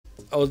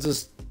I was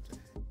just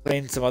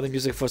playing some other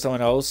music for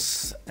someone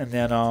else, and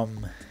then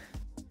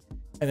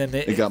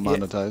it got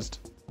monetized.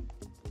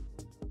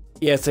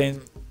 Yeah,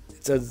 saying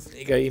it says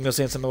you got an email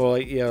saying something about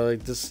like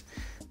like this.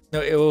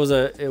 No, it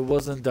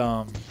wasn't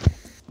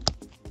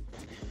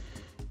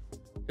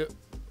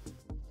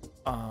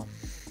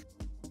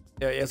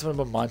yeah, something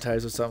about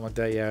monetize or something like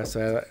that. Yeah,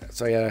 so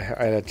I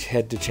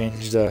had to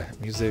change the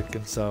music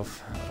and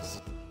stuff.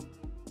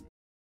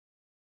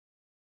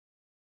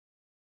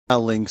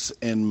 Links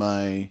in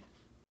my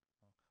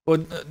Well,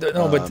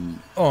 no, but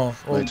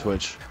my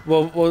Twitch.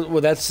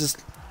 Well, that's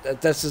just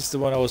the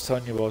one I was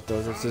telling you about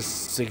though. That's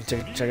just so you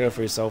can check it out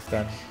for yourself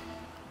then.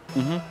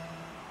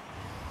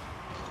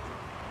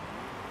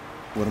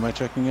 What am I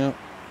checking out?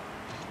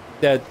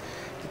 That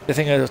the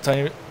thing I was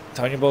telling you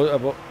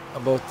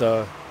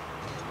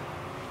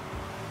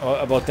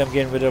about them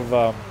getting rid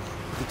of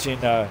teaching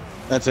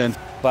That's in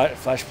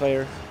Flash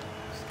player.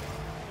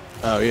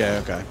 Oh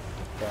yeah, okay.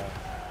 Yeah.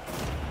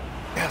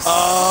 Yes.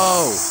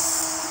 Oh.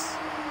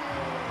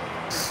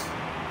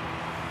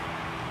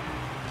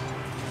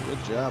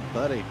 Good job,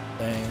 buddy.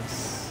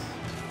 Thanks.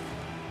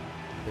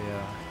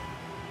 Yeah.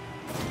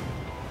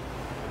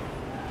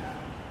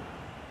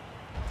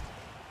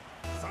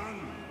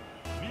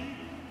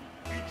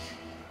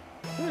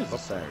 It is a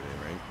Saturday,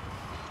 right?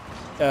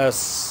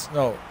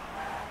 No.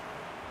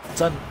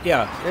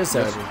 Yeah, it is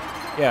Saturday.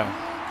 Yeah.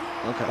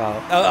 Okay.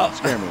 Don't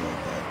scare me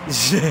like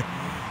that.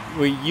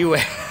 Well, you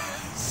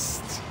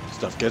asked.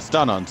 Stuff gets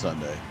done on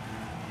Sunday.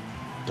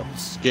 Don't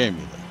scare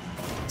me like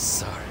that.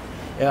 Sorry.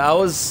 Yeah, I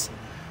was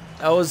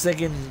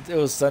thinking it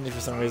was Sunday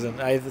for some reason.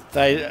 I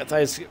thought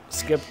I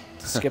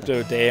skipped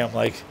a day. I'm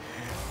like,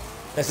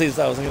 I was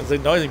thinking, it's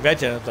like noisy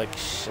mention. I'm like,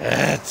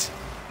 shit.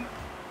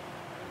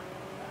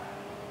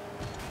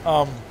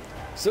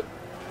 So,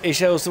 hey,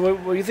 Shadow, so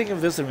what do you think of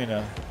this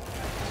arena?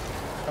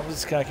 I'm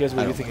just kind of curious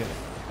what you think of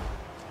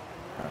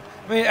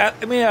it.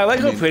 I mean, I like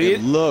how pretty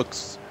it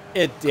looks.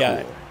 It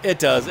cool. It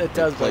does. It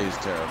plays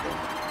terrible.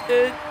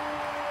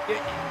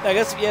 I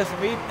guess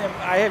for me,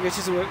 I have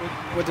issues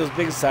with those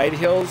big side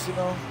hills. You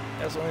know,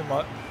 that's only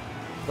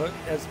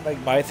that's like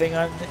my thing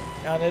on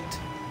it.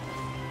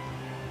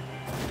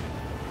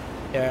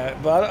 Yeah,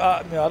 but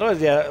otherwise,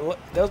 yeah, it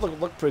does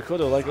look pretty cool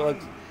though. Like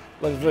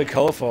really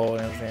colorful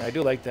and everything. I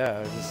do like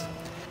that.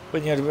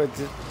 But yeah,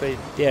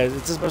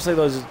 it's just mostly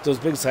those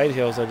big side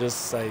hills are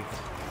just like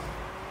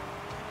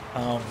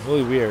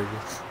really weird.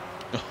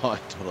 Oh, I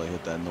totally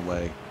hit that in the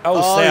way.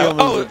 Oh snap! You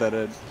almost hit that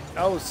in.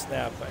 Oh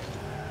snap!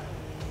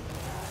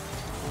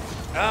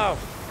 Oh.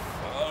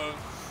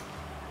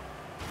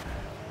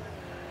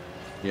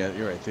 Yeah,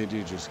 you're right. They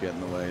do just get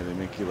in the way. They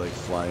make you like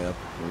fly up.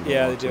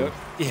 Yeah, they do.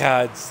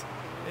 Yeah, it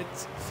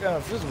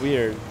feels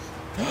weird.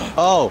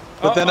 Oh,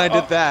 but then I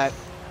did that.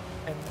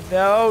 And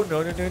no.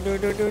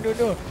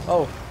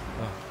 Oh.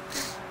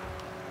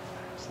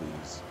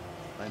 Please,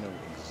 I know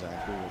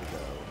exactly where to go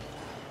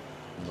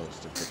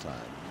most of the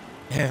time.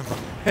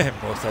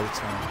 Most of the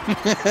time.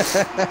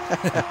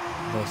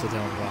 Most of the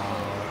time.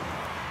 Wow.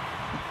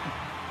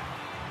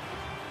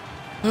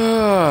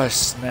 Oh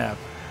snap!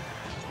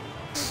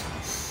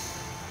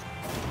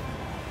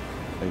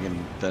 They can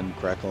then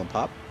crackle and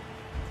pop.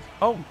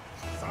 Oh.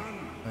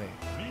 Wait.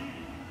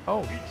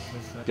 Oh.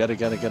 Get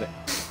it.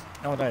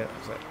 Oh no!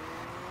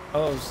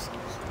 Oh.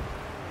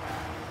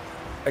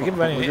 I keep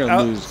running. We're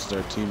gonna lose because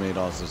our teammate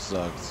also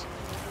sucks.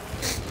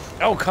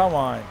 Oh come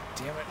on!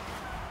 Damn it!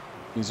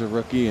 He's a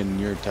rookie, and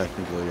you're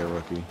technically a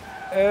rookie.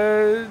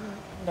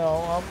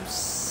 No,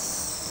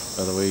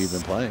 By the way you've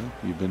been playing,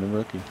 you've been a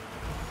rookie.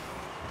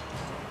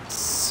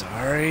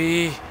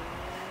 Sorry.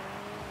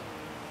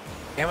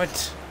 Damn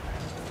it.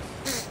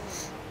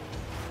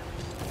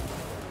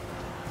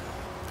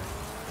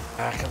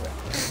 Come on.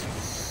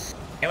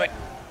 Damn it.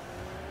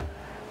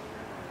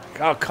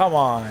 Oh, come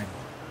on.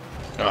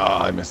 Oh,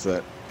 I missed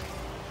that.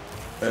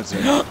 That's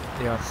it.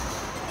 Yeah.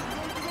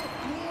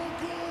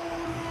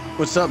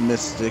 What's up,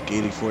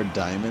 Mystic84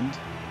 Diamond?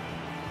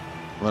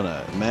 I'm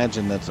gonna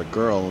imagine that's a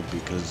girl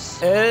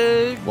because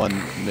one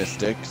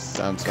Mystic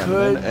sounds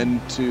feminine and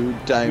two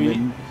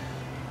Diamond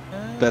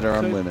better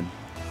on women.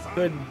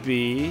 Could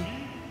be.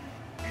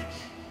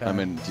 I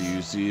mean, do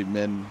you see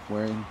men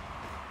wearing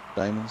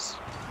diamonds?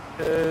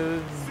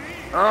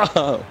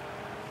 Oh.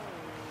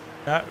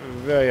 Not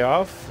very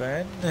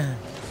often.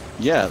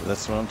 Yeah,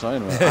 that's what I'm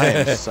talking about. I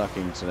am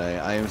sucking today.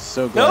 I am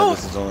so glad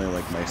this is only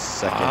like my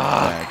second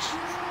match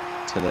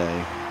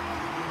today.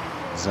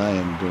 Because I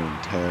am doing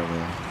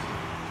terrible.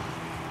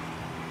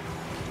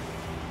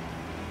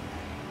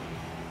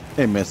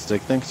 Hey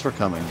Mystic, thanks for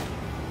coming.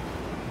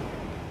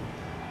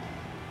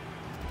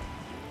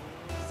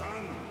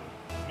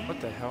 What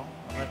the hell?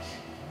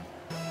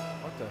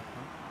 What the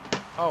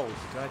hell? Oh,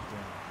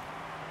 goddamn.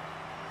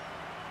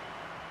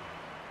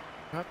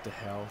 What the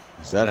hell?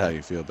 Is that how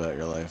you feel about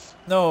your life?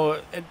 No,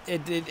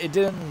 it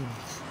didn't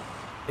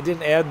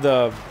add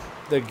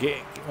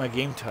my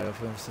game title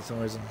for some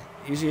reason.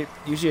 Usually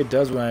it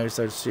does when I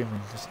start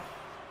streaming.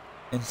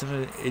 And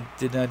it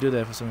did not do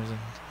that for some reason.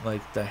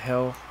 Like the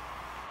hell.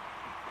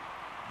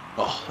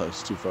 Oh, that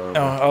was too far over.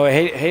 Oh, I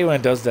hate when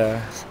it does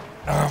that.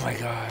 Oh my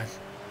god.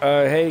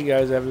 Hey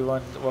guys,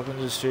 everyone, welcome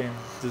to the stream.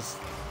 Just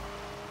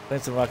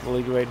playing some Rocket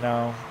League right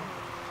now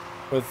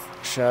with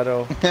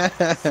Shadow.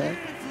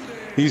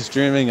 He's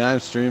streaming, I'm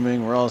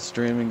streaming, we're all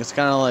streaming. It's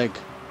kind of like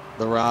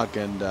The Rock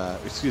and,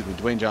 excuse me,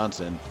 Dwayne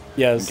Johnson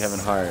and Kevin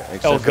Hart.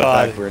 Except Oh for the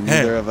god. fact where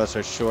neither of us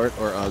are short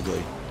or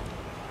ugly.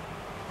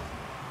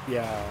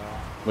 Yeah.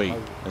 Wait,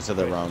 I said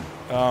that wrong.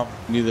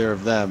 Neither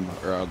of them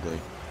are ugly.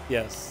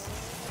 Yes.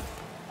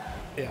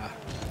 Yeah.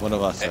 One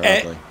of us are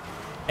ugly.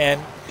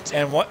 And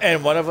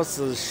one of us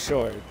is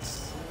short.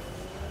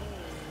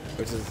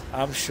 Which is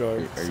I'm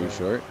short. Are you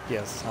short?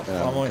 Yes. I'm okay.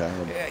 only,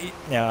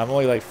 yeah, I'm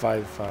only like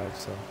 5'5",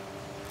 so.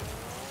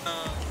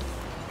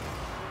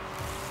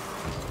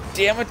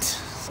 Damn it!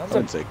 Sounds I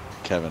wouldn't say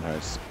Kevin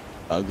Hart's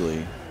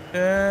ugly.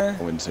 I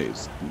wouldn't say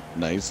he's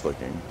nice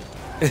looking.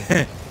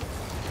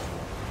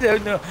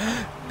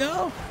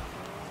 No.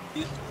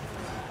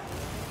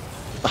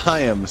 I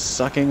am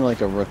sucking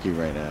like a rookie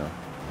right now.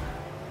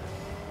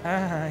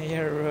 Ah,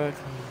 you're a rookie.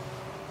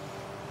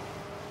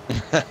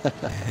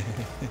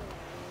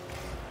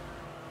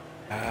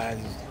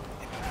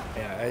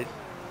 Yeah.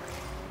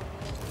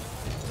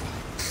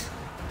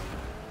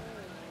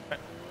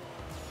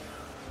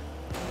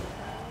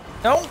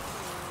 No.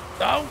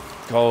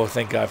 Oh,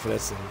 thank God for that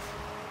save.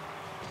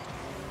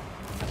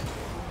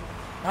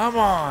 Come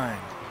on.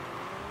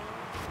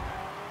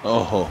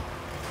 Oh,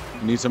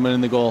 you need someone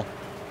in the goal.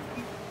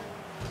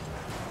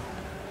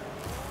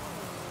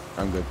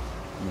 I'm good.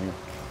 I'm here.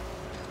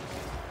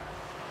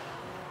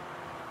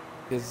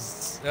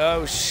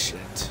 Oh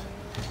shit.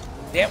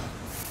 Damn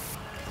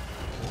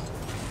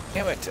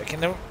it, I can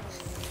never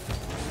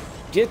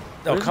get.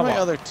 Oh, Where's come my on.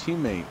 other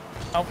teammate?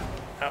 Oh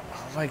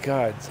my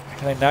god.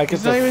 Can I not get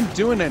He's not even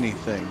doing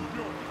anything.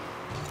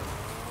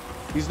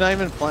 He's not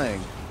even playing.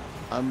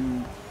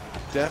 I'm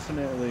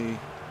definitely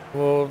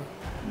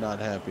not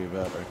happy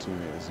about our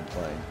teammate isn't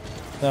playing.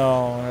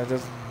 No, that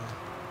doesn't.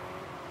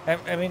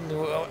 I mean,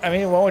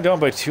 when we're down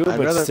by 2,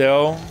 but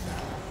still,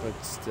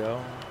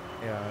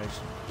 yeah, I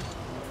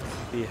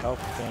should be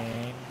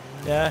helping.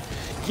 Yeah,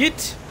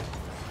 get.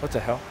 What the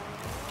hell?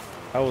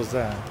 How was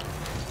that?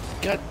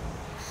 God.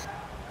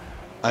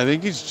 I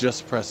think he's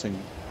just pressing.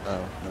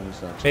 Oh no,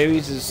 he's not. Maybe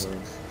he's just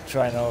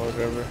trying out or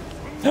whatever.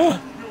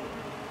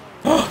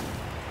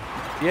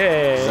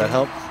 Yay! Does that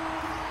help?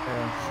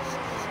 Yeah.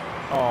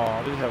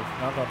 Oh, we have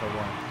not got the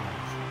one.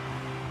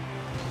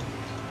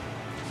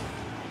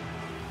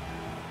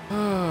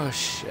 Oh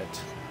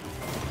shit.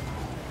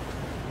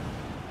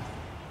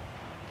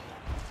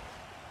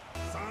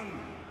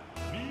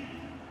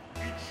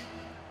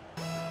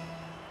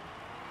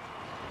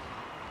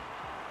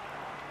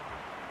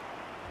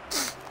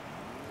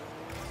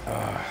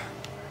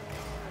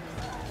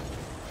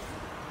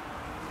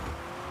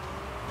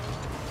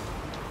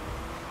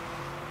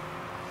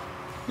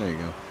 There you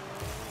go.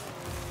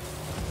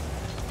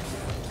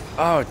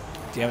 Oh,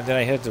 damn it, then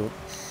I hit the...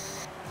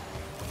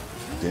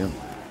 Damn.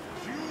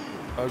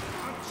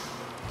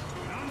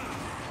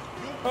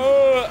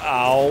 Oh,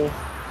 ow.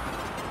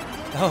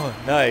 Oh,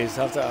 nice.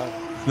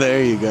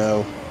 There you go.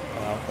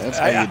 Wow. That's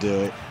how you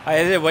do it. I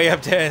hit it way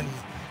up there and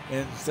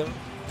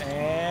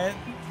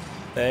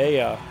there you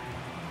go.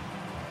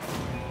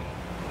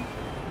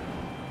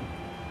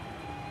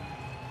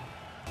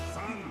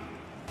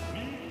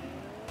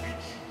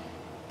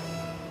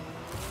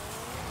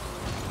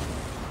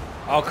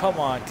 Oh, come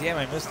on. Damn,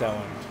 I missed that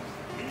one.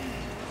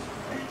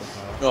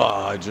 Oh,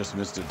 I just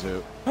missed it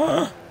too.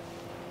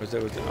 Was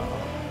it? Nope.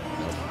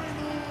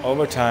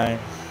 Overtime.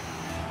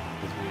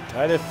 We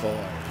tied it 4.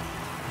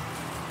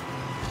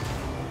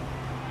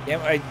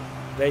 Damn,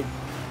 they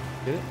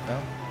did it?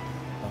 No?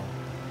 Oh.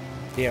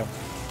 Damn.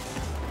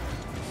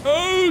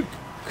 Oh!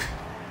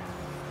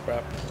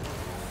 Crap.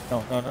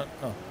 No.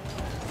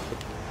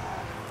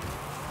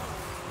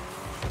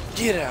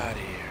 Get out of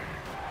here.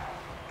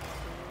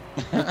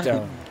 Get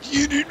down.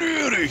 Get it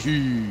out of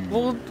here.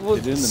 Well,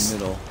 Get in the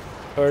middle.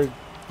 Or,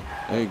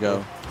 there you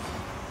go.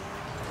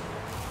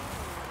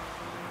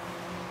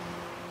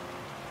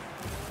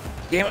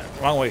 damn it,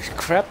 wrong way.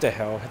 Crap the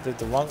hell. Hit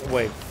the wrong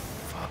way.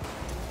 Fuck.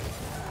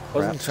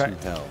 Wasn't trying.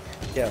 to hell.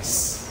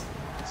 Yes.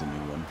 That's a new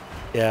one.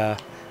 Yeah.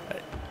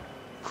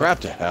 Crap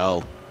to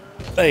hell.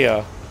 There you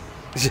go.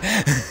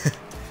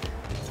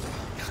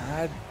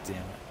 God damn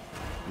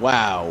it.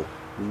 Wow.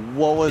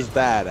 What was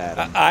that,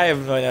 Adam? I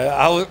have no idea.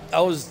 I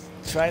was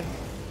trying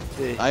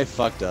to... I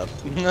fucked up.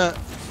 There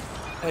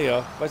you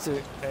go. What's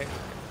it?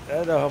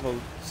 That'll help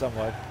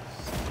somewhat.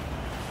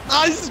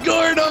 I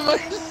scored on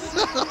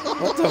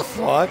myself. What the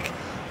fuck?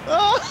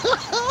 Oh,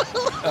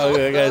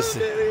 I gotta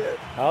see.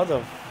 How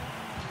the?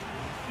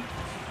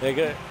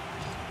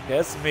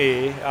 That's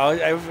me. I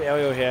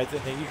hit,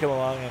 and then you come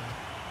along and.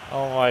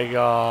 Oh my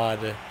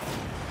god.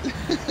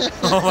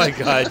 Oh my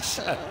god.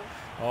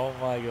 Oh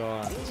my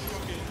god.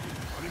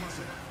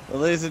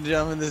 Well, ladies and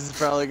gentlemen, this is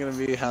probably going to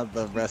be how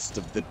the rest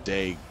of the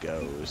day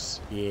goes.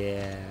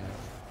 Yeah.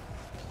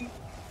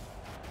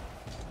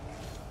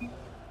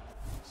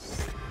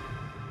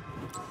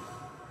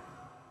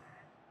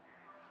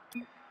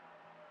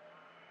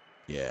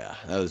 Yeah,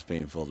 that was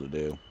painful to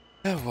do.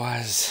 That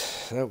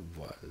was.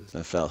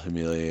 That felt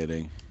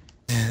humiliating.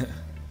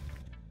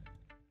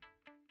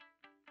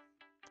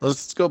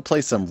 Let's go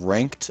play some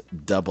ranked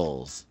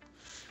doubles.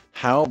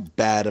 How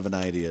bad of an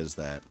idea is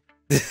that?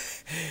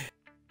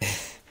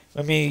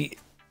 I mean,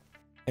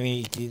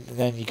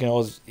 then you can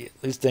always, at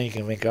least then you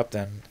can make up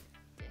then.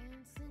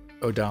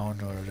 Or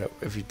down, or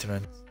if you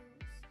turn.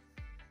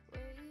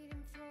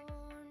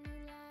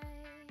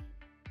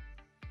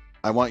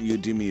 I want you to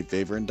do me a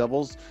favor in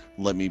doubles.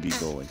 Let me be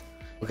goalie.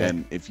 Okay.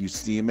 And if you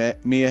see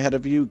me ahead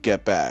of you,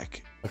 get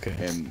back. Okay.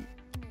 And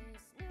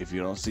if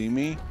you don't see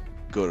me,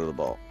 go to the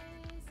ball.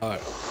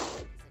 Alright.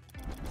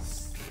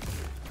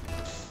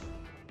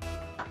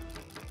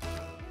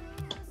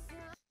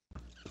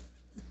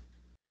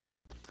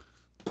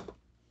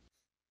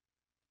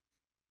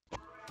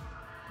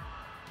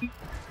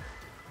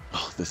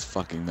 Oh, this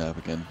fucking map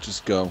again.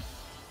 Just go.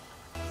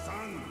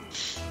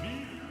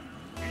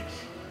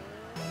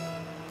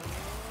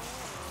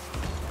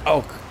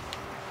 Oh.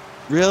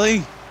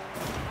 Really?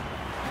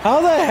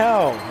 How the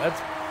hell? That's.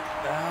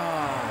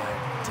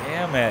 Ah,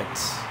 damn it.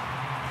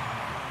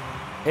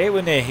 Hey,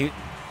 when they.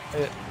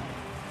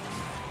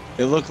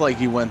 It looked like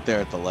he went there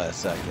at the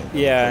last second.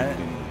 Yeah. Like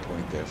he didn't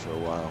point there for a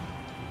while.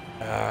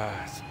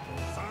 Ah.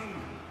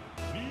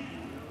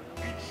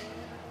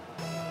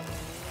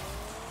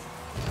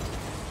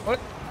 What?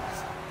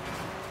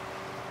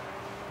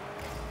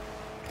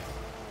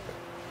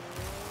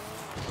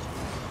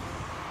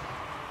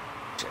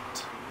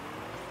 Shit.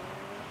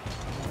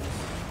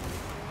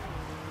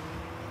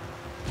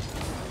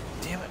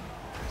 Damn it.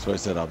 So I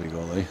said I'll be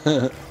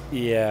goalie.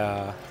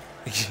 Yeah.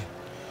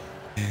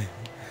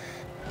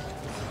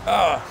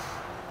 Ah.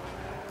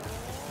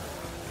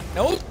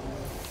 No.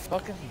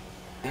 Fucking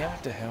damn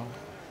it to hell.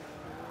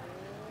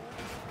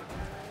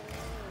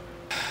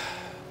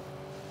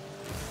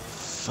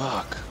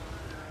 Fuck.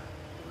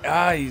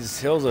 Ah, these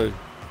hills are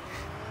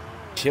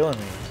killing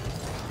me.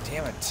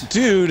 Damn it.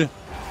 Dude.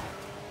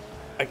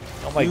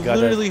 Oh my you god.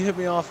 literally hit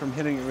me off from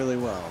hitting it really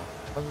well.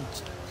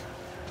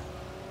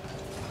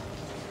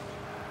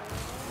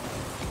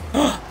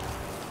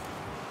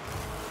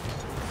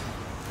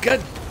 God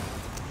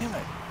damn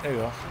it. There you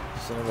go.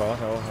 Center ball.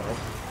 No.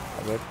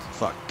 Good.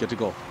 Fuck. Get to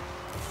goal.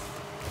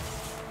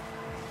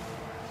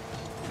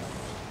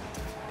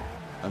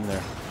 I'm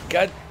there.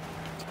 God.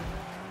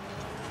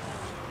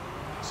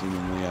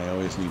 Seemingly, I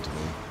always need to be.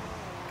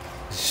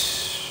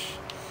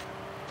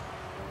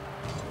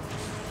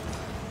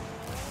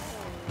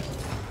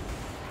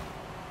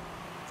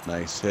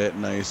 Nice hit,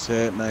 nice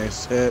hit,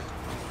 nice hit.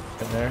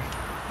 In there.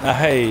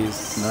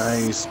 Nice.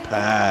 Nice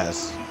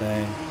pass.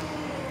 Dang.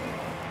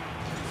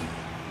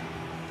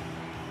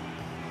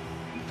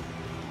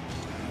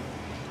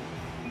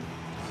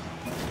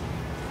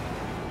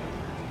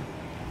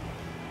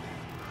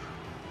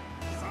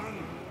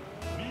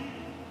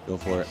 Go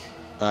for it.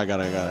 I got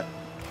it.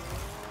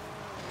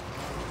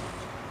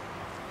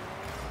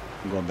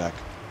 I'm going back.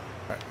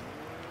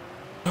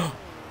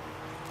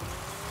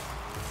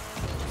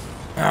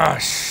 Ah,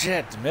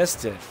 shit.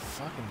 Missed it.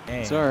 Fucking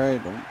dang. It's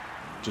alright. Don't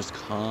just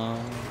calm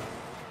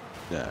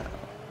down.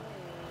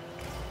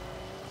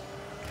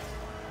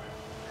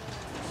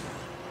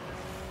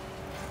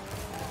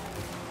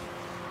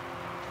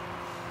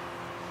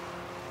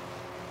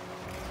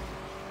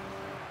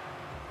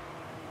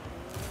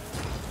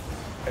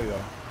 There we go.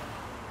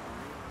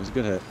 It was a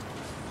good hit.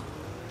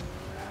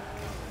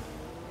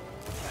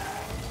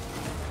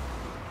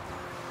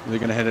 They're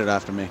gonna hit it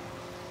after me.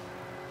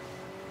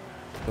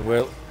 The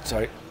wheel.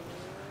 Sorry.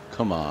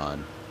 Come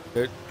on.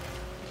 Good.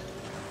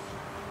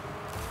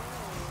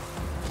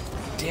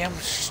 Damn.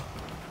 Nice.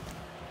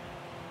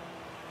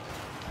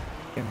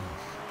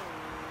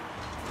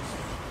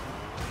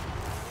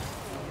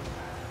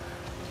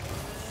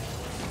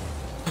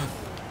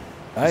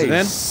 Is it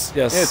in?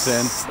 Yes. It's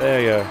in.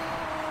 There you go.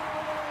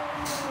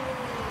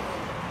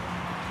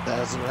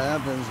 That's what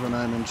happens when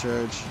I'm in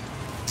charge.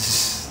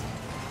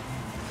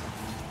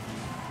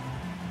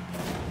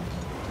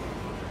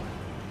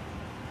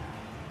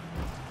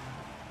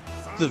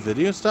 Did the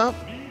video stop?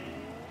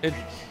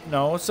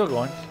 No, it's still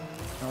going.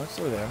 No, it's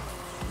still there.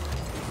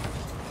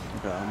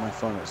 Okay, on my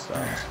phone it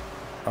stopped.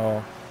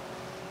 Oh.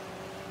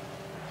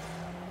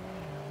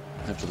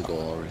 After the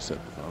goal, I'll reset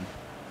the phone.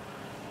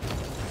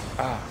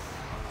 Ah.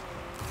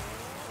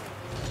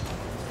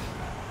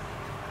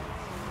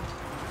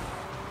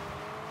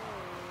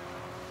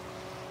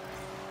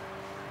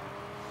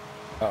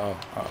 Uh-oh.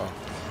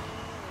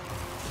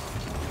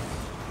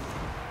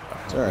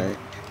 It's alright.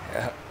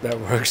 Yeah, that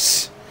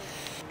works.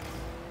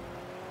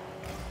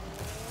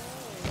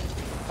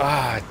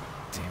 Ah,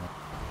 damn it.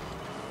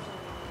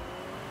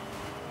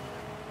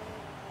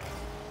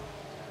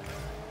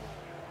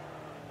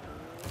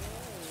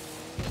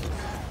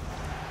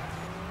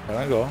 Can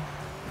I go?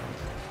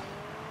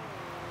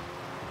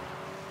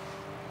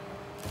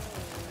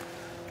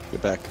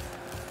 Get back.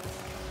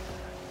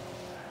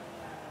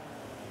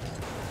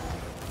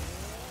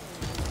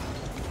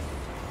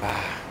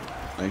 Ah.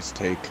 Nice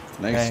take.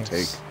 Nice Thanks.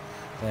 take.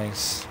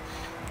 Thanks.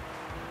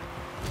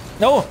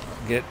 No!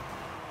 Get.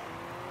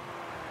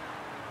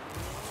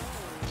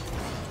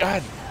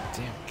 God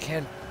damn,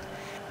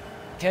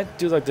 can't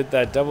do like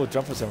that double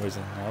jump for some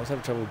reason. I always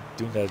have trouble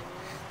doing that,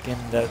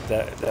 getting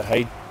that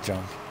height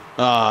jump.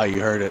 Ah, you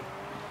heard it.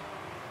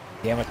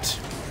 Damn it.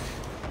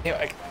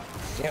 Damn it.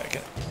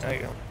 There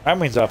you go. That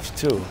means up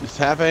too.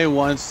 Tap A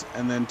once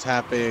and then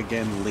tap A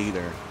again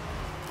later.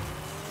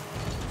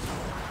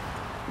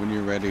 When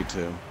you're ready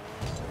to.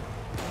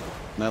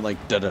 Not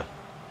like da-da.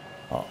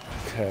 Oh,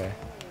 okay.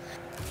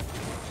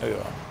 There you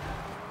go.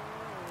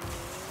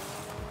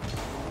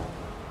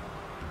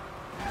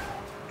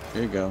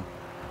 Here you go.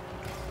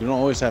 You don't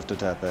always have to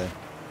tap A.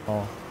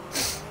 Oh.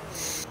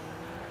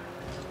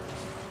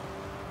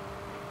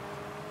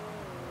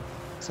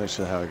 That's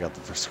actually how I got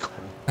the first goal.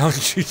 Oh,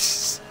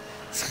 jeez.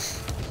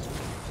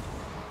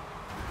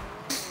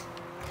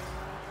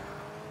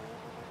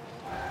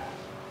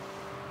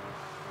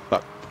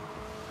 Fuck.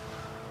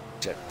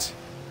 Shit.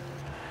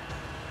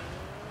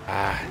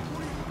 Ah.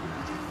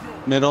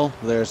 Middle,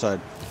 their side.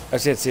 I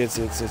see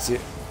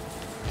it.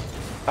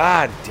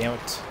 Ah, damn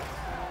it.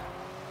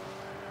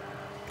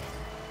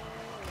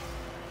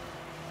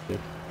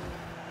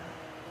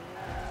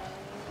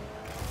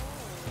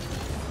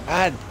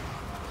 God.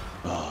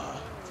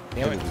 Oh,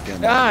 Damn it.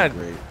 Again, God.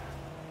 Great.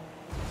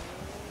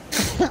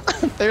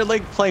 They're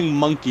like playing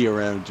monkey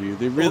around you.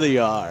 They really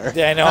are.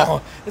 Yeah, I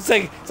know. It's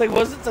like,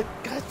 wasn't it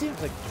like, God damn,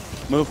 like.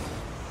 Move.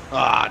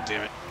 Ah,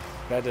 damn it.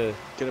 Got to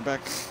get it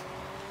back.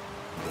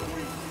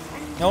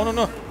 No.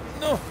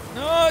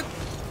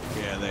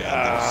 Yeah, they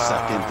had their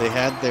second. They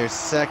had their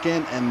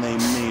second, and they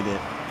made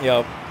it.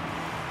 Yep.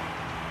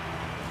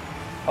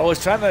 I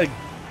was trying to.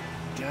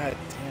 God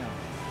damn.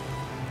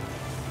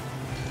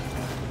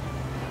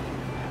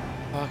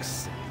 Fuck's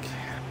sake.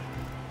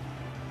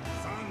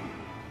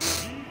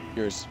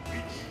 Yours.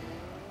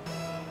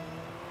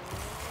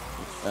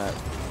 That.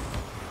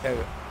 There we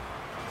go.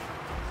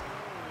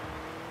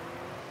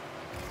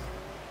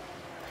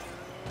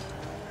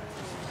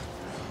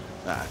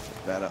 Ah,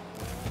 fuck that up.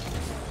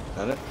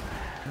 Got it?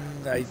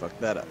 I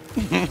fucked that up.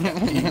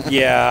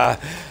 Yeah.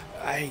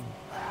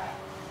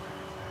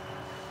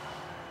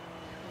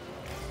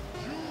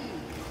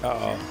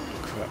 Uh-oh.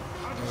 Crap.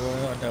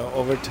 No,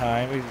 over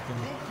time, we can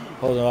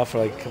hold it off for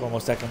like a couple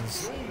more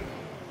seconds.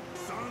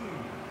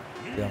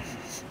 Yeah.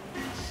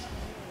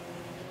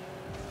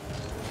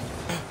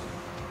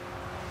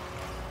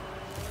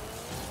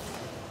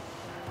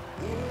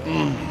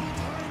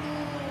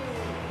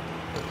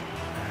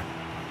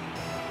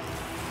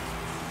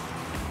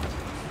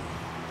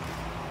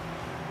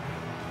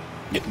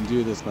 You can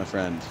do this, my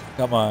friend.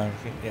 Come on.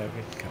 Yeah,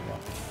 come on.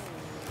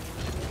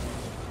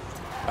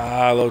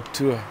 Ah, low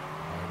two.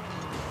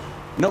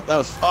 Nope, that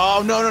was.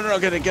 Oh, no.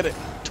 Get it. Damn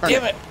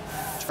it.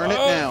 Turn it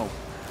now.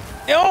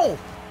 No.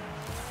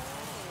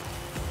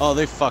 Oh,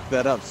 they fucked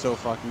that up so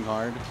fucking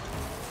hard.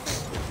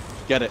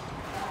 Get it.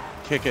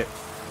 Kick it.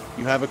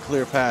 You have a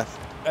clear path.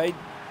 Damn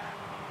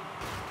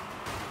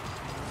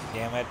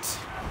it.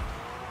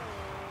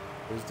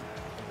 Where's the...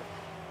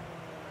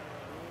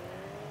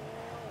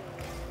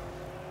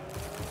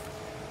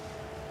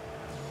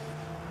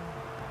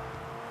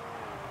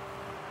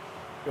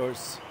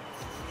 Yours.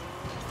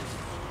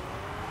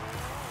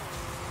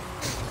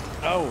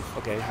 Oh,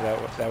 okay, that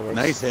works.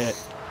 Nice hit.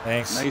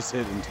 Thanks. Nice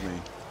hit into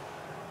me.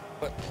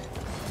 What?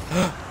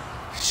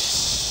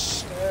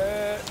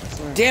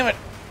 Damn it!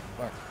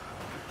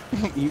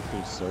 You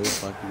do so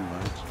fucking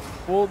much.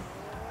 Well,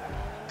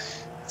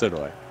 so do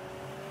I.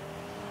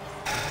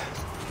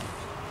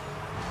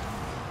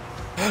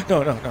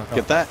 No.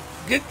 Get that?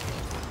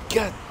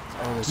 God.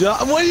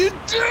 What are you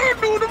doing?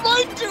 What am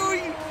I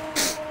doing?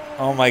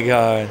 Oh my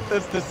god.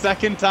 That's the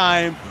second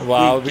time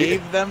we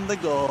gave them the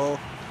goal.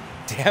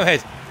 Damn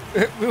it.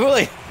 We were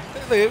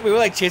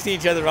like chasing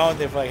each other around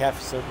there for like half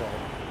a circle.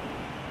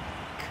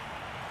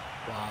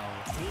 Wow.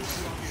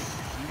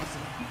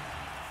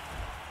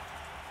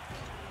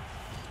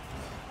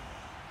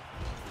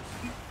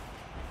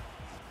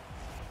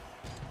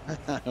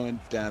 I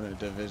went down a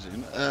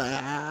division.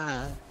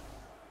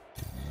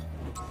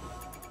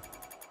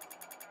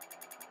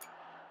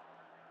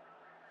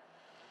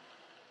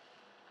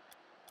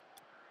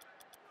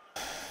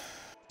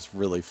 It's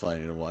really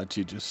funny to watch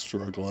you just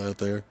struggle out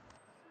there.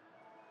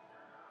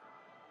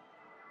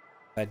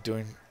 Not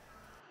doing.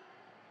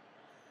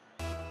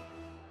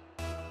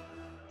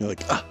 You're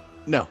like,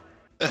 no.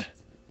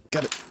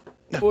 Got it.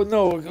 No. Well,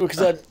 no,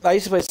 because I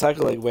used to play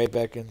soccer like way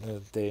back in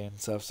the day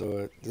and stuff,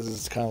 so this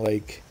is kind of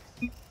like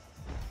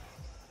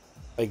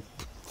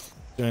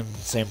doing the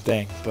same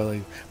thing, but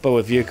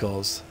with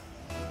vehicles.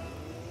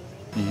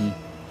 Mhm.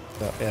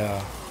 So,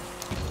 yeah.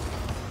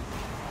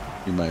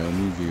 You're my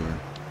only viewer.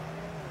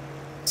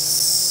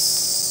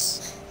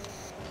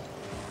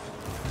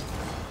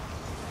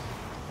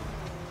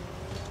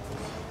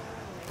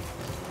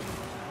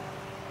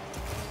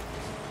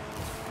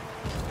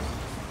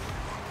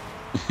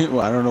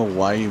 Well, I don't know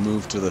why you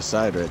moved to the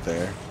side right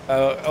there.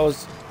 I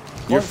was.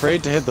 You're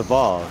afraid to hit the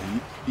ball.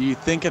 You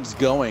think it's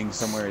going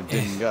somewhere it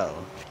didn't go.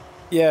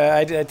 Yeah,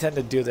 I tend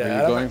to do that.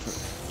 Are you going for?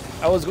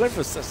 I was going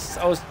for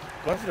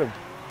the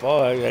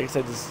ball. I guess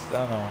I just I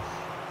don't know.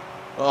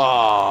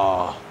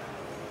 Oh.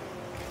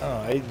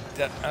 I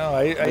don't know.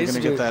 I used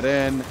gonna to get that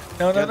in.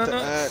 No.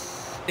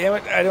 Damn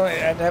it! I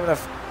didn't have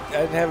enough. I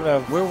didn't have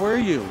enough. Where were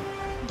you?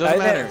 Doesn't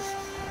matter.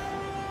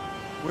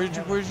 Where'd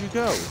you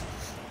go?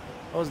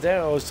 I was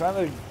there. I was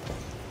trying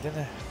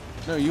to.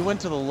 No, you went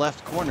to the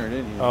left corner,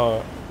 didn't you?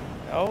 Oh,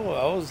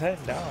 I was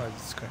heading down. I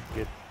just couldn't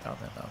get down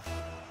enough.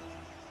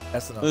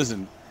 That's enough.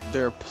 Listen,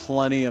 there are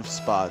plenty of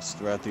spots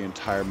throughout the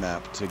entire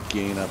map to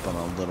gain up on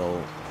a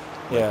little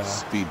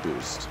speed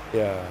boost.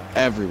 Yeah.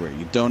 Everywhere.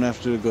 You don't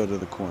have to go to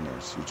the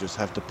corners. You just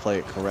have to play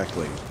it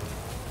correctly.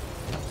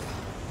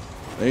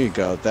 There you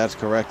go. That's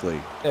correctly.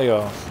 There you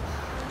go.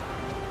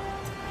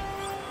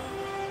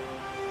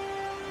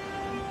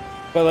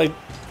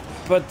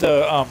 But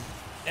the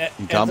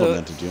He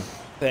complimented you.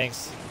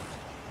 Thanks.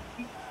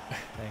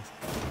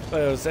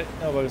 But I was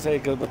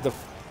saying, but the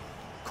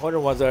corner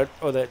ones or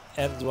the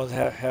end ones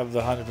have the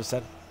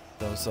 100%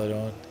 though, so I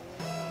don't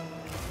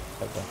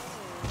have them.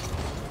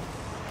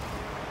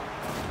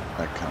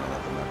 I kind of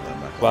let them have that.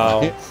 I'm not gonna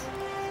Wow. lie.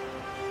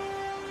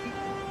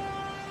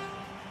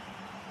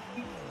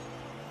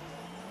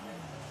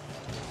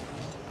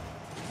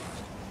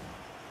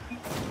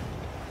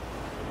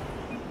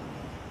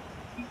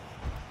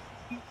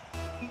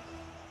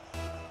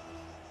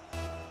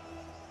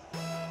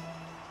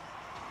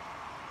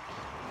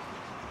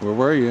 Where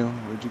were you?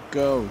 Where'd you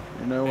go?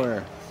 You're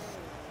nowhere.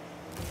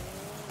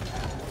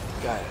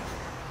 Got it.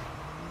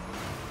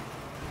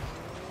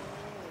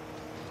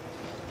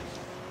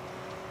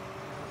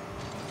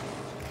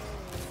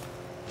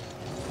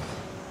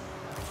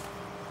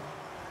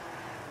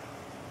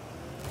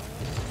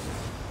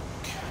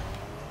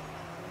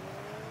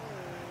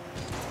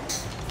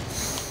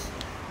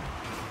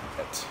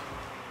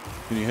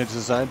 Can you hit to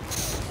the side?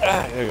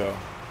 Ah, there you go.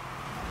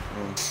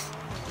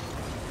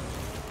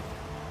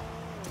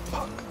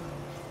 Fuck.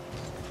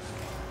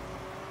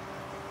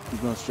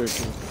 Keep going straight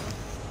to it.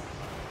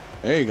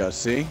 There you go,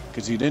 see?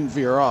 Because you didn't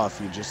veer off,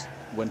 you just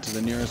went to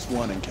the nearest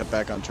one and kept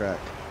back on track.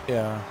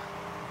 Yeah.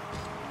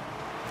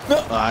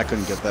 No. Oh, I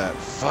couldn't get that.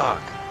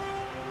 Fuck.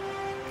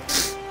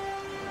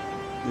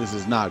 This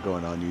is not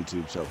going on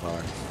YouTube so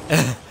far.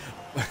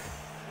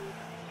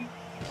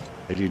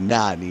 I do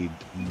not need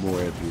more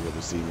people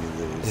to see me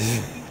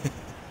lose.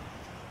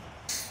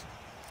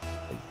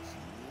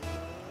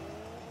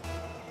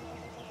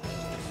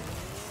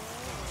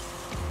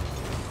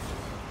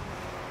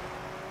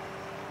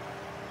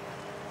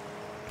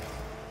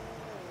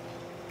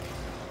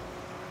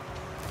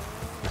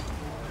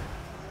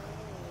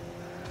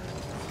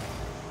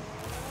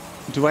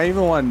 Do I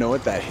even want to know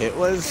what that hit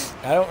was?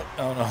 I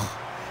don't know.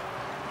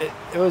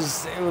 It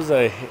was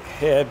a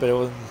hit, but it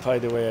wasn't probably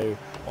the way I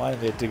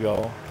wanted it to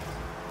go.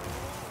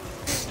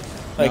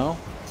 Like, no?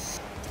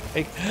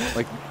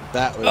 Like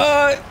that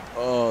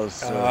was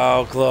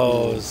so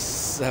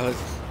close. That was.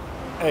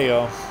 There you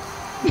go.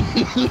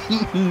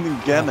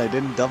 Again, I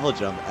didn't double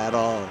jump at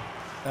all.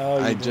 No,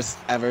 I just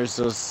ever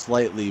so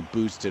slightly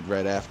boosted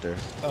right after.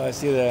 Oh, I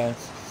see that.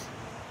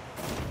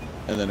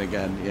 And then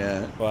again,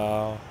 yeah.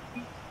 Wow.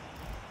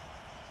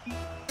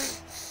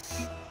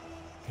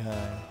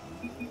 God.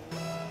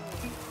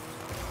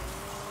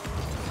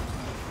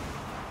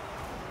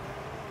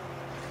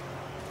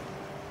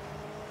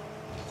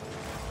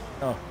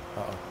 Oh.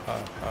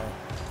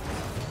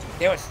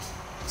 Damn it.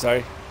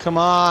 Sorry. Come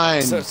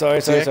on. Sorry.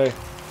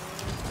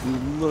 You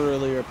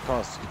literally are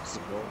possible.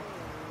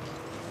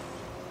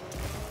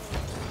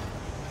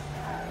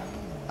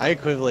 I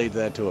equate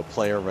that to a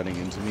player running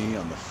into me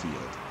on the field.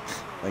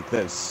 Like,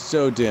 that's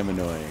so damn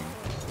annoying.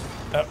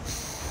 Oh.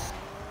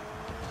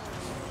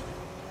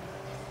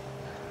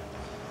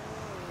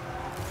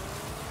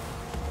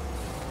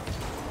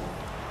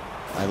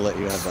 I let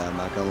you have that, I'm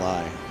not gonna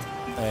lie.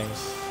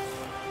 Thanks.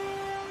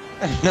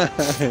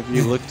 If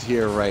you look to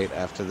your right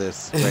after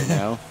this right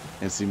now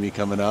and see me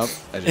coming up,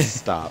 I just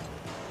stop.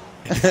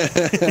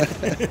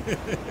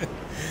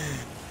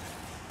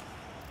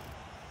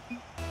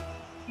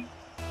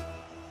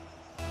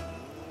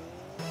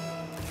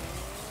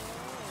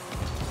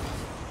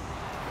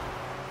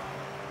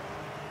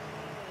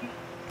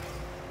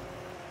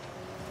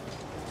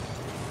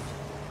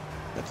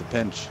 That's a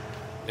pinch.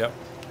 Yep.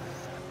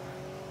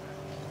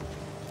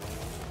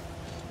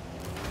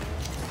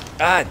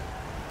 God.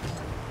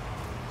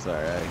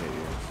 Sorry, I hit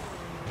you.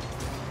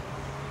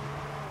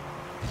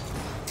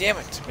 Damn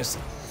it. Missed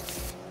it.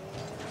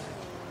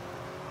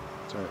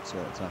 It's alright, it's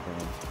not for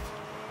him.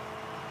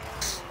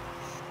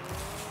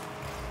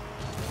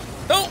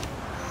 No!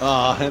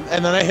 Oh,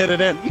 and then I hit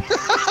it in. He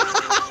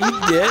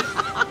did?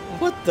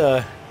 What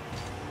the?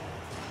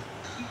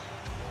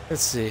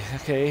 Let's see.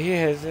 Okay, he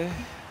has it.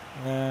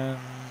 And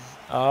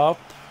up.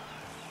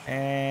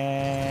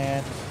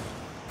 And...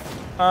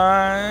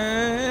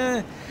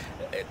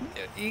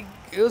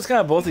 it was kind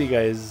of both of you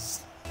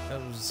guys.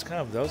 That was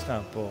kind of both.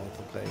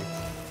 Okay.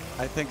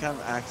 I think I'm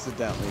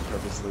accidentally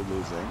purposely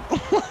losing.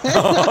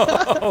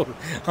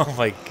 oh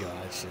my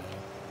gosh.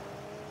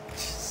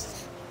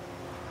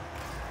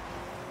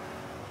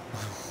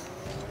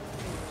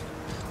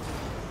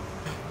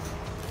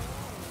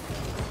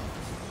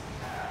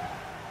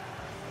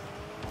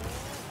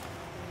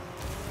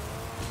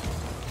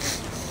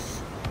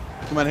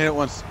 Come on, hit it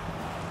once.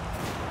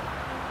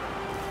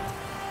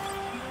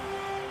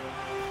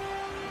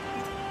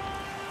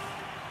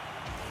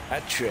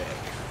 Hat trick.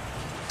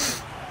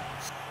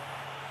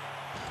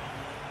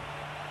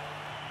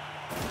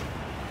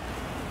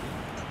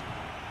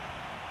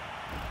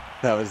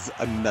 That was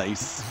a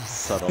nice,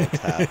 subtle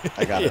tap.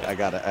 I got it, I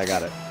got it, I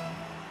got it.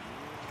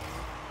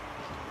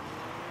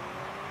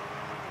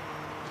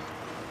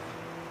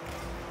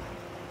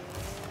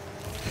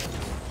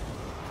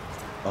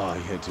 Oh,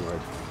 you hit too hard.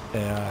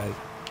 Yeah.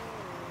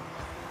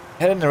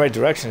 Head in the right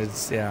direction.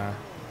 It's, yeah.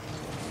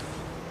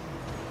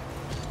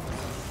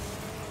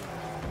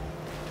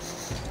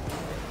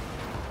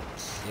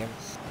 Yep.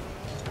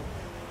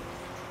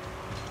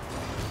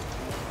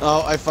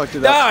 Oh, I fucked it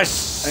up.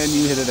 Gosh! And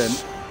you hit it in.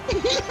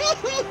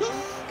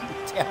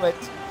 Damn it.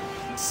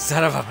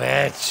 Son of a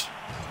bitch.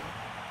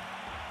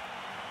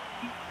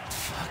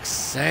 Fuck's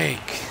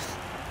sake.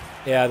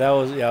 Yeah, that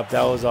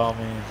was all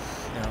me.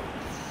 Yeah.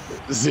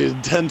 This is an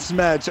intense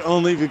match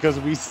only because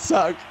we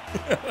suck.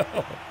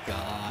 Oh,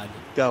 God.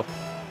 Go.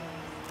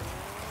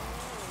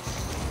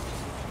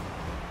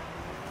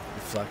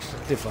 Deflection.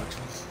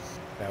 Deflection.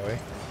 That way.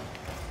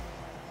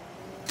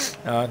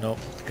 Nope.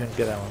 Couldn't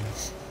get that one.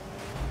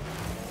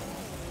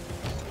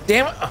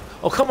 Damn it!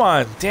 Oh, come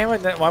on! Damn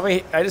it! Why am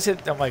I just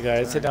hit. Oh my god!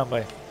 I just hit down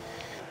by.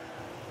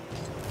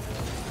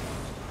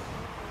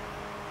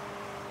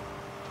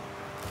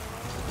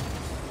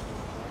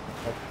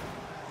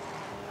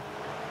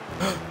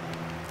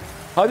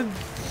 How did?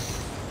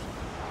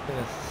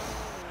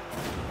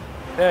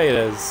 There it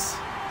is.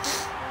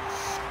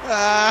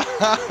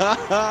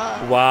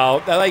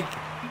 Wow! I like.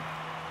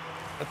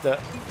 What the?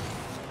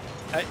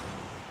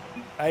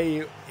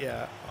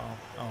 Yeah.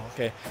 Oh,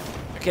 okay.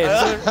 Okay.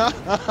 Okay.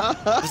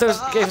 For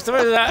some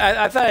reason,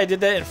 I thought I did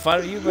that in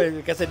front of you, but I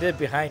guess I did it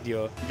behind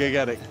you. Okay,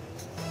 got it.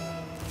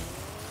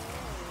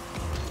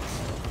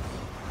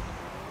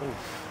 Oof.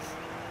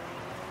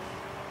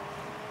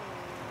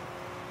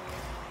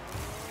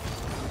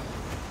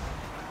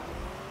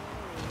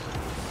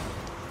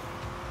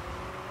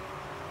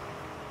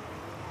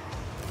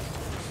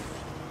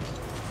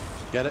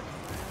 Get it?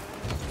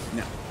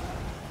 No.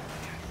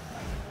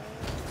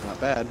 Not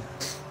bad.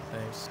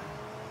 Thanks.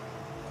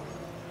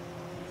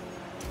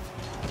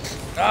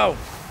 Oh!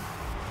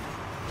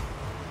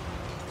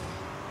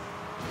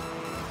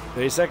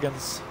 30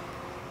 seconds.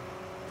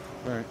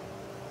 Alright.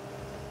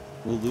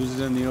 We'll lose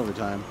it in the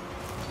overtime.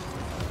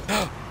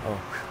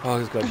 Oh,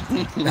 he's good.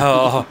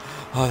 Oh,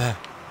 that.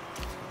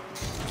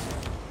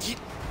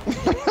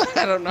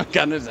 I don't know what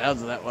kind of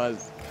sounds that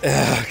was.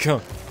 Come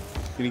on.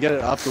 Can you get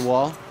it off the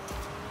wall?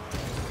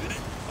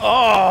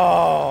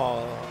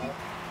 Oh!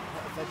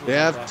 They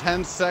have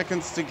 10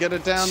 seconds to get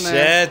it down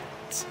there.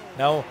 Shit!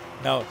 No.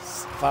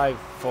 5,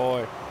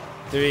 4,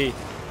 3,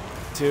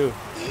 2.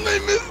 They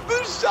missed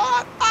the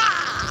shot!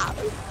 Ah!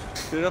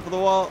 Get it up on the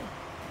wall.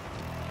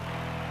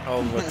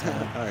 Oh, what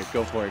time? Alright,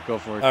 go for it, go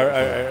for it.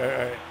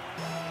 Alright.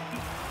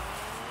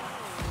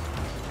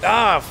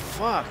 Ah,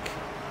 fuck!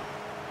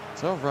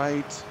 It's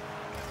alright.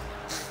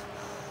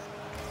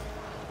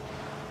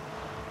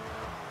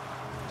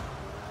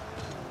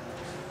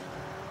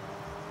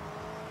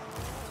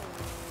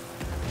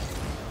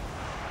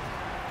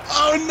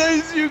 Oh,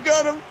 nice, you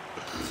got him!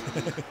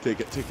 Take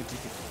it.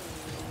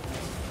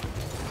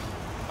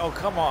 Oh,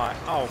 come on.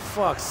 Oh,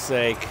 fuck's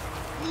sake.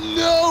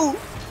 No!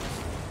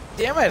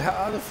 Damn it,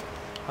 how the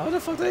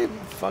fuck did I even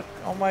fuck?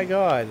 Oh my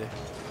god. Oh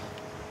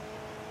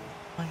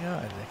my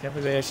god, I can't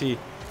believe I actually...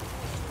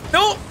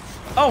 No!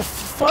 Oh,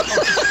 fuck!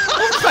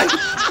 Oh my...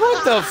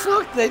 What the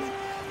fuck?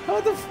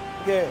 How the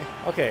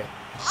okay.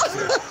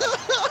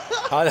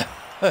 How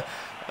the...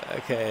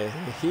 Okay,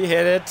 he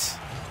hit it.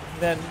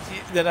 Then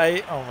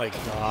I... Oh my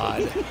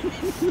god.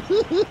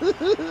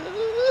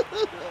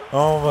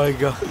 Oh my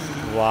god.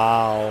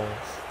 Wow.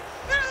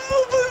 There's no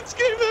best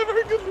game ever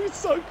because we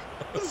suck.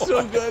 It's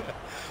so good.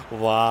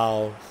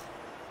 Wow.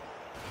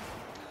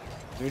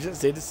 We just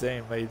stayed the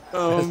same.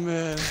 Oh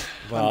man.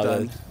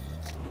 Wow,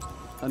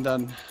 I'm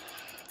done.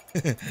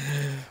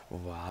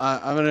 Wow.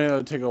 I'm gonna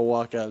go take a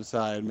walk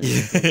outside, maybe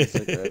smoke a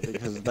cigarette,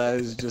 because that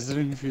is just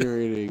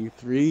infuriating.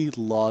 3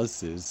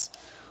 losses.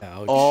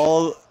 Ouch.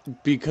 All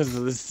because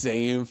of the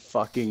same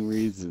fucking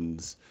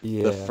reasons.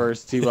 Yeah. The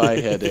first 2 I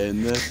hit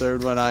in, the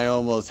third one I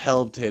almost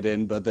helped hit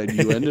in, but then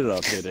you ended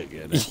up hitting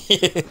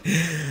it.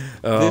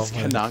 Oh, this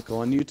cannot go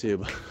on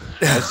YouTube.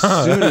 As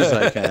soon as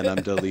I can,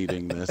 I'm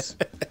deleting this.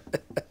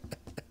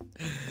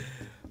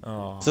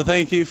 Oh. So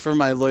thank you for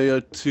my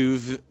loyal 2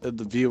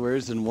 the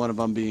viewers, and one of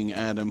them being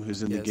Adam,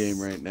 who's in the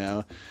game right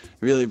now.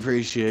 Really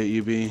appreciate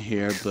you being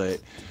here, but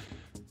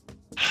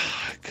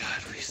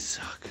God, we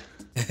suck.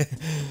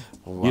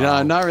 Wow. You know,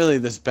 I'm not really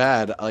this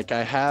bad. Like,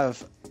 I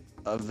have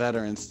a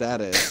veteran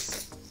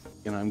status.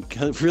 You know, I'm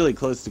really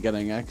close to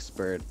getting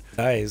expert.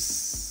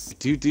 Nice. I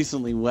do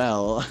decently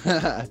well.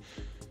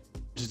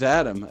 Just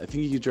Adam, I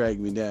think you dragged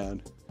me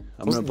down.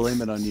 I'm gonna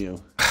blame it on you.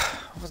 I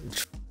wasn't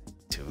trying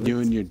to. You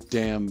and your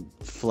damn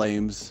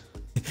flames.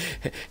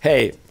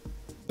 Hey,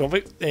 don't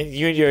make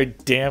you and your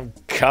damn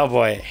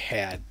cowboy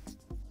hat.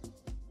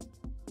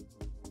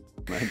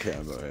 My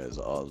cowboy hat is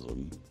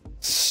awesome.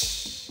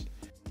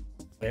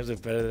 Flames are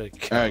better than a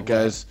cowboy. All right,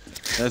 guys,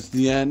 that's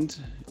the end.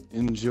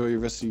 Enjoy the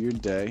rest of your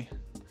day,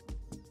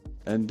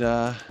 and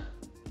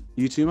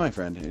you too, my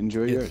friend.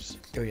 Enjoy yours.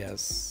 Oh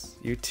yes,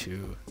 you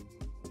too.